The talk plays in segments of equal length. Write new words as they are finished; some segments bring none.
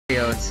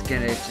It's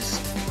gonna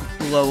just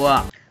blow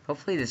up.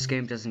 Hopefully this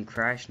game doesn't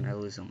crash and I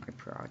lose all my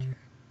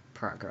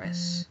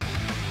progress.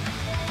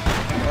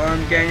 Oh,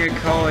 I'm getting a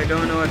call. I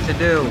don't know what to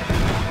do.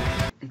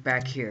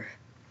 Back here.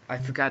 I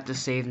forgot to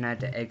save and I had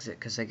to exit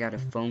because I got a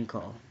phone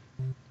call.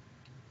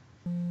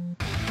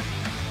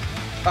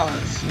 Oh,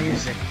 this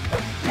music.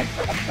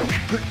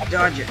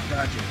 Dodge it,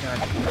 dodge it,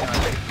 dodge it,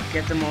 dodge it.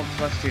 Get them all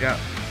clustered up.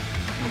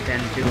 And then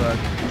do a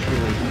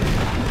Chewie.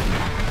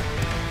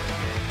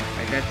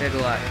 That did a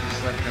lot.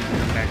 Just let them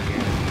come back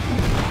here.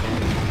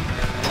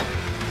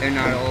 They're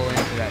not all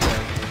into that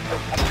though.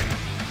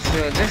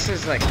 So this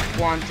is like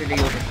quantity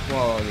over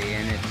quality,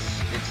 and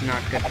it's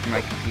not good for my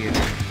computer.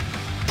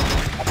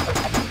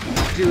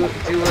 Do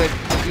it,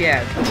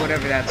 yeah,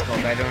 whatever that's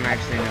called. I don't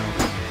actually know.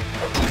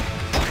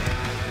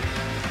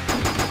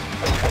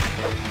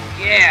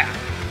 Yeah,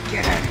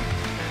 get at him.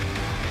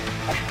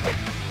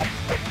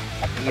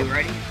 Are you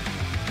ready?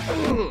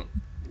 Ooh.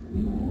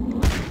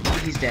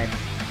 He's dead.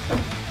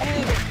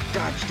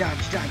 Dodge,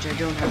 dodge, dodge. I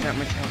don't have that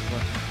much health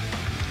left.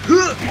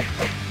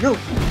 No!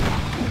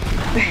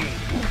 Bang!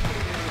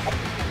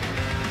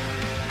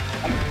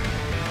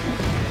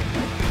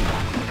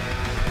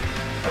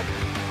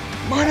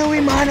 Mono y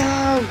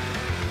mono!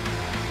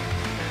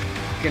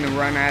 Gonna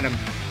run at him.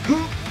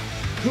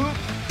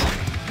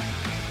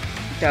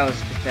 That was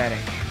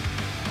pathetic.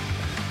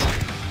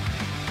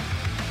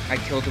 I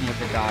killed him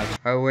with a dodge.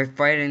 Alright, we're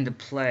fighting the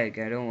plague.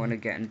 I don't want to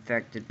get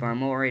infected, but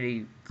I'm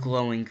already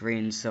glowing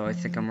green, so I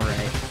think I'm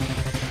alright.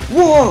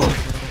 Whoa!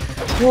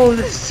 Whoa,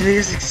 this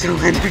music's so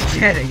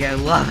energetic. I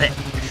love it.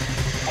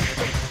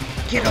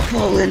 Get a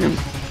hole in him.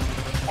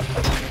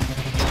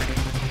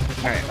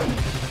 Alright.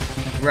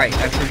 Right,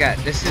 I forgot.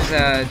 This is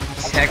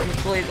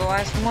technically the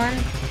last one,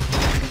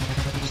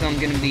 so I'm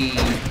gonna be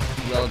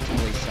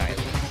relatively silent.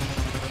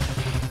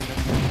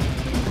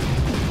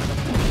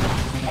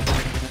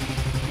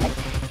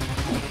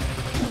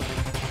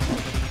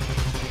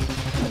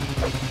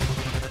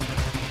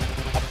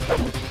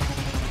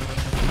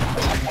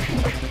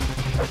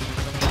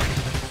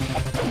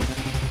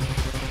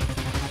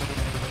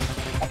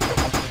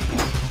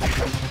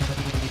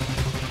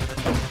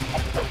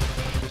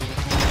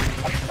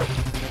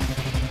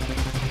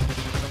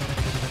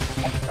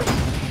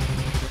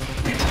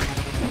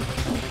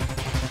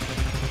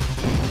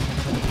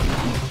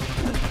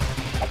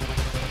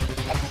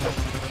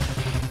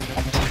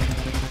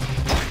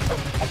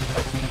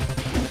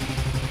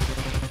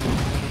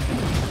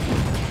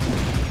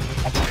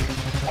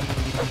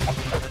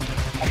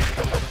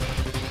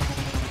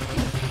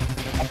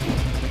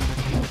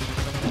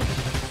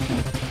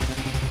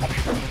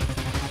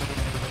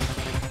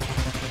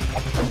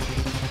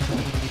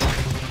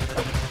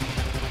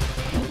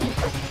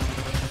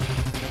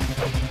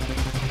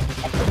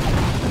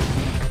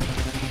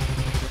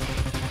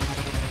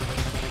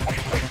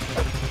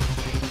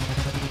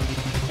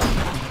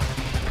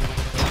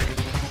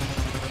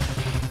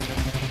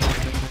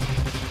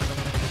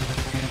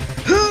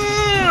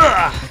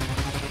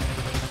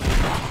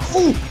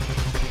 Oh!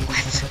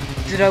 What?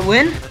 Did I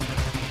win?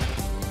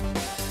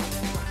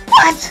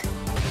 What?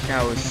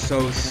 That was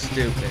so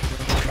stupid.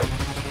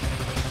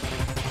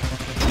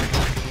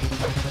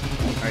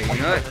 Alright,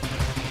 you know what?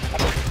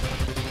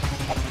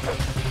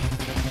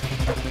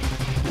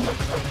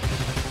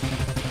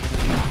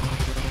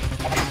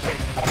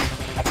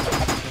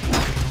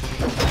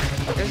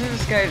 Doesn't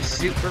this guy have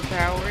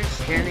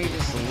superpowers? Can't he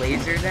just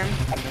laser them?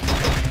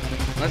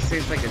 Unless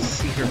there's like a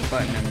secret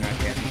button I'm not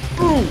getting.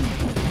 Boom!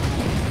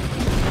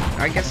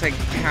 I guess I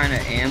kinda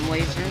am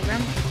lasering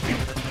them.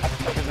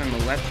 Because I'm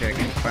electric,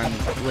 if I'm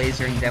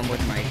lasering them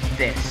with my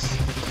fist.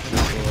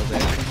 Just a little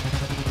bit.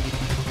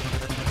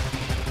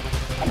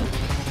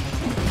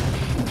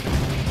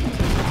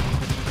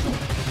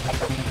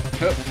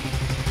 Oh,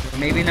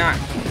 maybe not.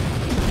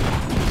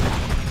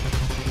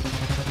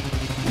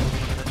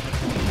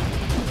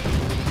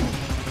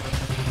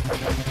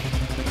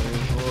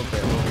 There's a little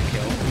bit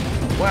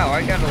overkill. Wow,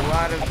 I got a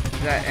lot of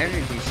that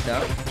energy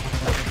stuff.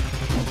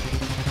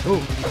 Oh,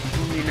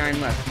 only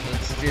 9 left.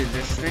 Let's do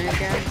this thing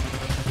again.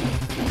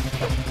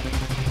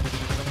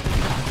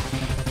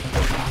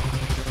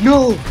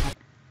 No!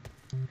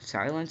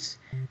 Silence.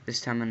 This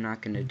time I'm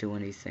not gonna do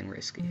anything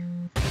risky.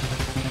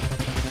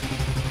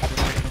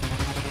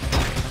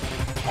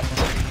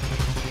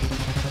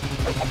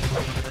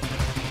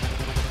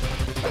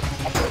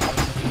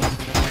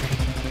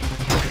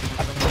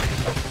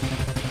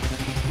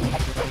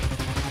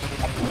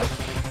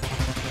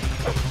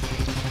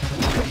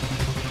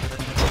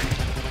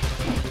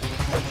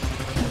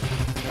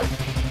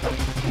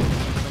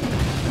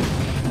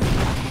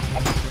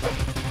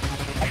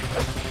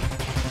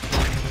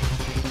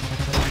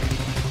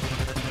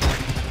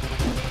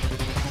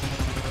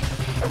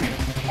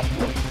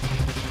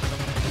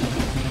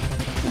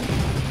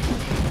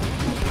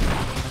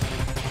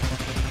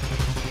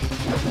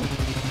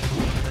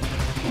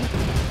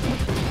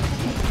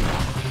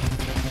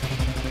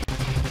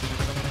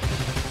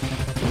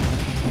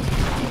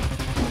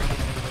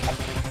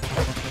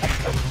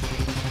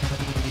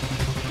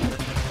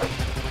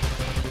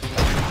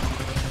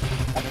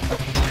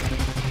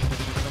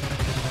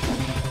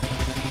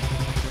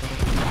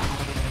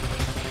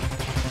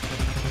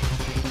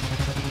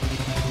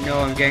 No,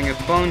 I'm getting a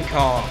phone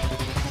call.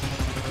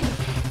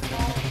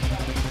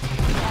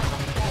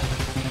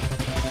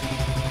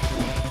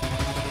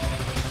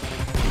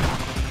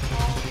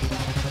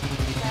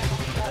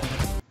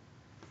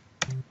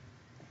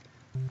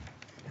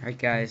 Alright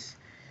guys,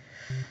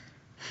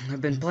 I've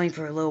been playing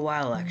for a little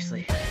while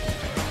actually.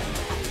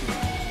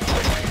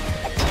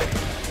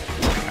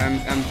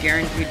 I'm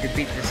guaranteed to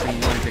beat this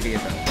in one video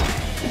though.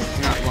 This is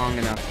not long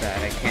enough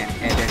that I can't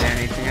edit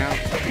anything out.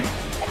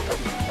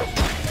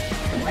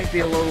 It might be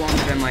a little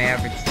longer than my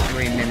average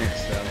 3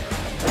 minutes though.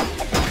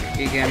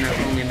 Again,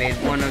 I've only made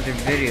one other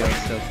video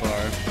so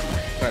far,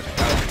 but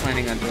I was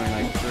planning on doing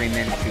like 3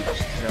 minutes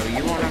each, so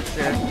you won't have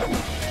to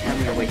have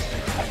me waste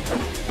your time.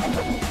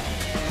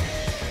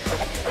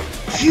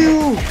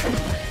 Q!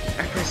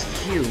 I pressed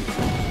Q.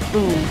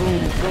 Boom,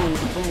 boom, boom,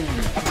 boom,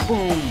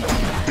 boom,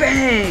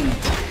 bang!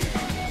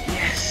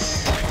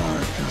 Yes! Oh,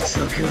 that felt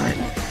so good.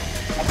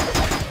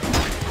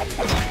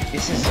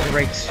 This is a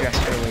great stress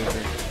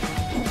reliever.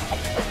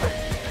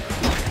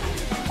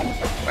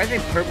 Why are they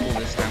purple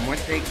this time?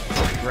 Weren't they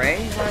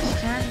gray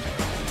last time?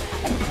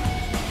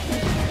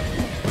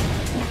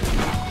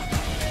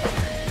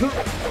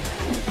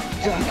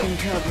 Duck and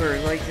cover,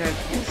 like that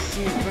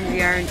scene from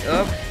the Iron...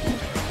 Oh!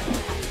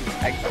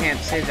 I can't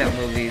say that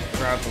movie,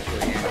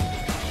 probably.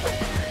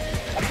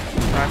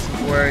 Lots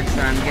of words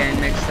I'm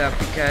getting mixed up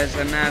because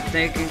I'm not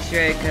thinking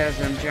straight, because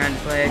I'm trying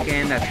to play a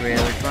game that's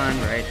really fun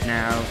right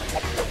now.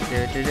 I'm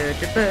gonna do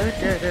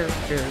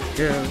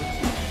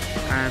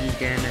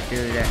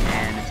that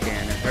and it's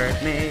gonna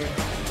hurt me.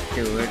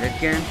 Do it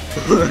again.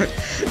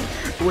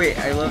 Wait,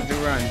 I love to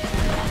run.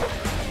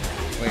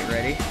 Wait,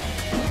 ready?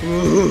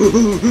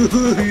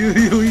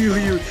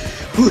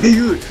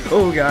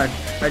 Oh god,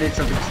 I did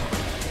something.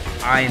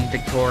 I am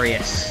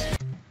victorious.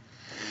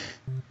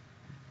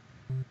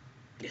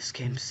 This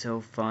game's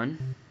so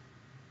fun.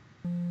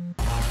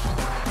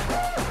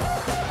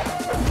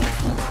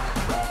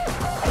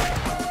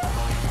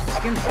 This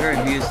game's very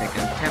music.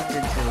 I'm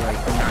tempted to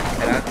like not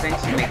cut out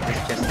things and make this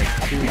just like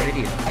 2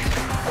 videos.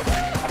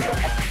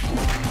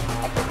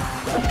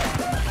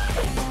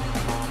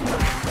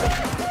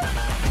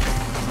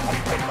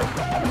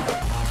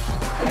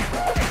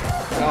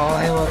 Oh,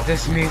 I love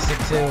this music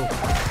too.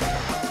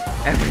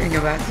 Everything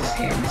about this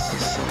game is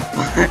just so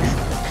fun.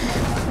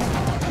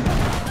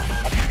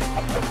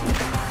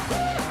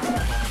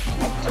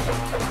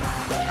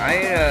 I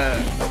had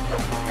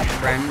a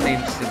friend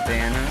named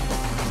Savannah.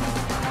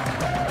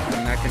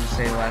 I'm not gonna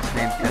say last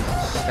name because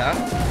of stuff,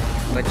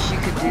 but she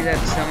could do that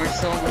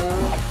somersault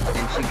move,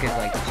 and she could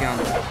like jump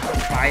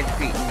 5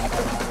 feet.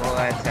 Well,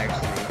 that's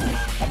actually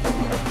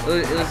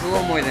it was a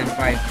little more than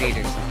 5 feet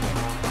or something,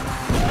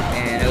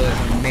 and it was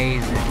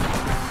amazing.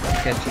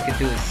 Because she could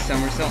do a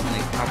somersault and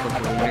like pop a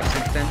balloon or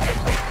something.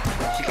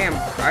 She can't.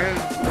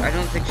 I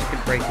don't think she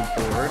could break a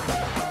board,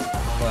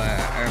 but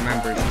I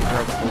remember she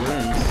broke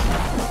balloons.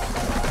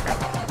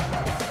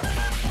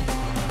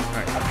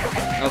 Alright,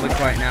 I'll be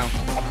quiet now.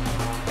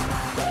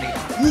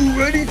 You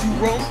ready to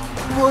roll?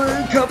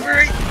 One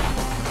copyright.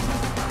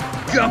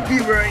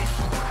 Copyright.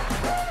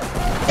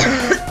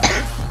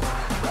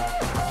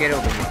 Get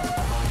over here.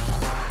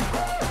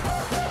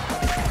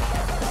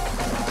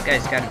 This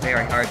guy's got a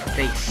very hard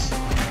face.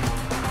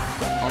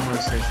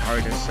 Almost as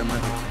hard as some other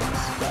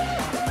things.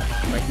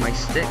 Like my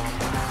stick.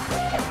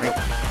 Like,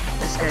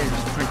 this guy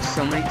was punched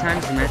so many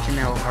times, imagine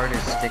how hard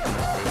his stick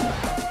must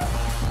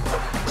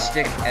be.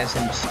 Stick as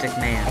in stick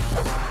man.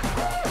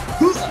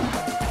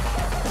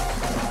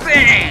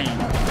 Bang!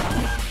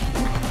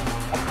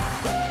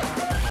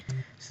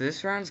 So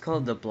this round's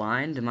called the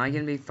blind. Am I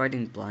gonna be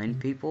fighting blind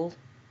people?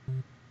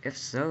 If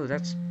so,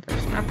 that's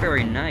not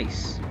very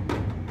nice.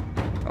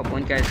 Oh,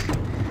 one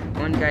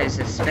guy's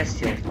a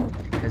special.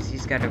 Because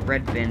he's got a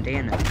red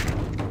bandana.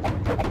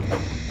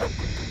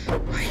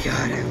 My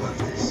god, I love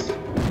this.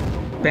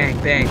 Bang,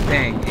 bang,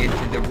 bang,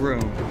 into the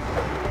room.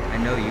 I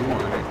know you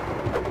want it.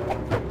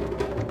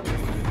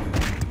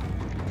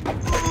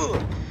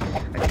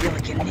 I feel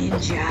like a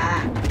ninja.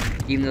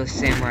 Even though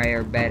samurai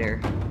are better.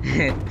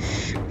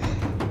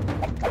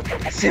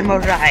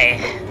 Samurai!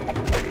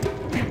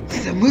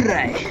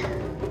 Samurai!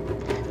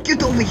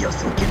 Get over here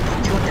so I can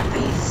put you in the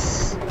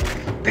face!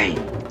 Bang!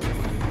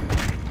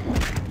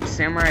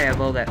 Samurai have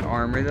all that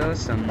armor though,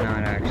 so I'm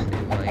not actually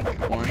like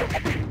one.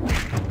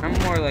 I'm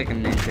more like a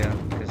ninja,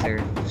 because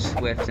they're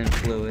swift and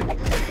fluid.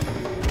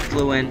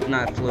 Fluent,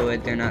 not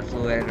fluid, they're not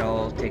fluid at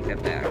all, take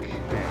that back.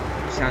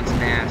 That sounds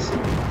nasty.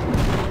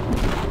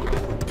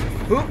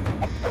 Oop.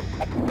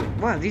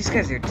 Wow, these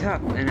guys are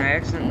tough, and I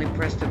accidentally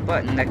pressed a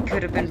button that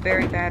could have been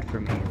very bad for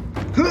me.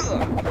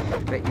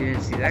 Bet you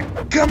didn't see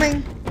that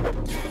coming!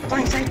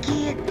 Blindside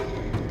kid!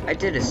 I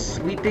did a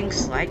sweeping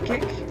slide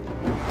kick?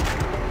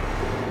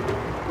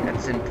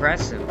 That's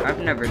impressive. I've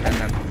never done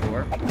that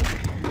before.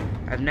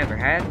 I've never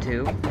had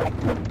to.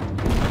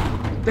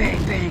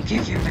 Bang, bang,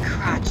 kick you in the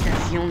crotch.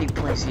 That's the only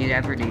place you'd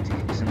ever need to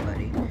kick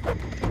somebody.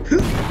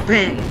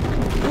 Bang!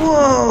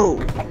 Whoa!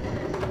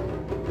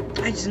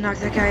 I just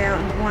knocked that guy out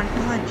in one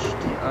punch.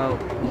 Oh,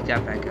 he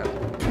got back up.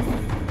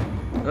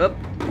 Oop.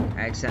 I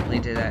I accidentally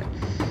did that.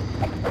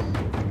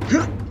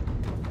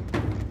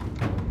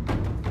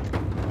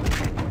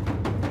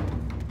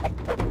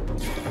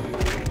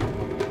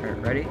 Alright,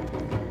 ready?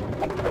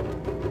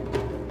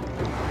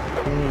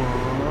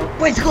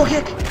 Bicycle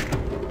kick!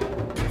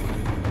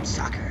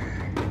 Soccer.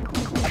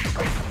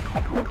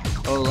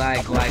 Oh,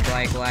 lag.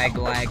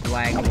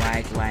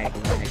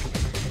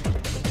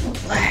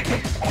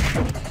 Lag.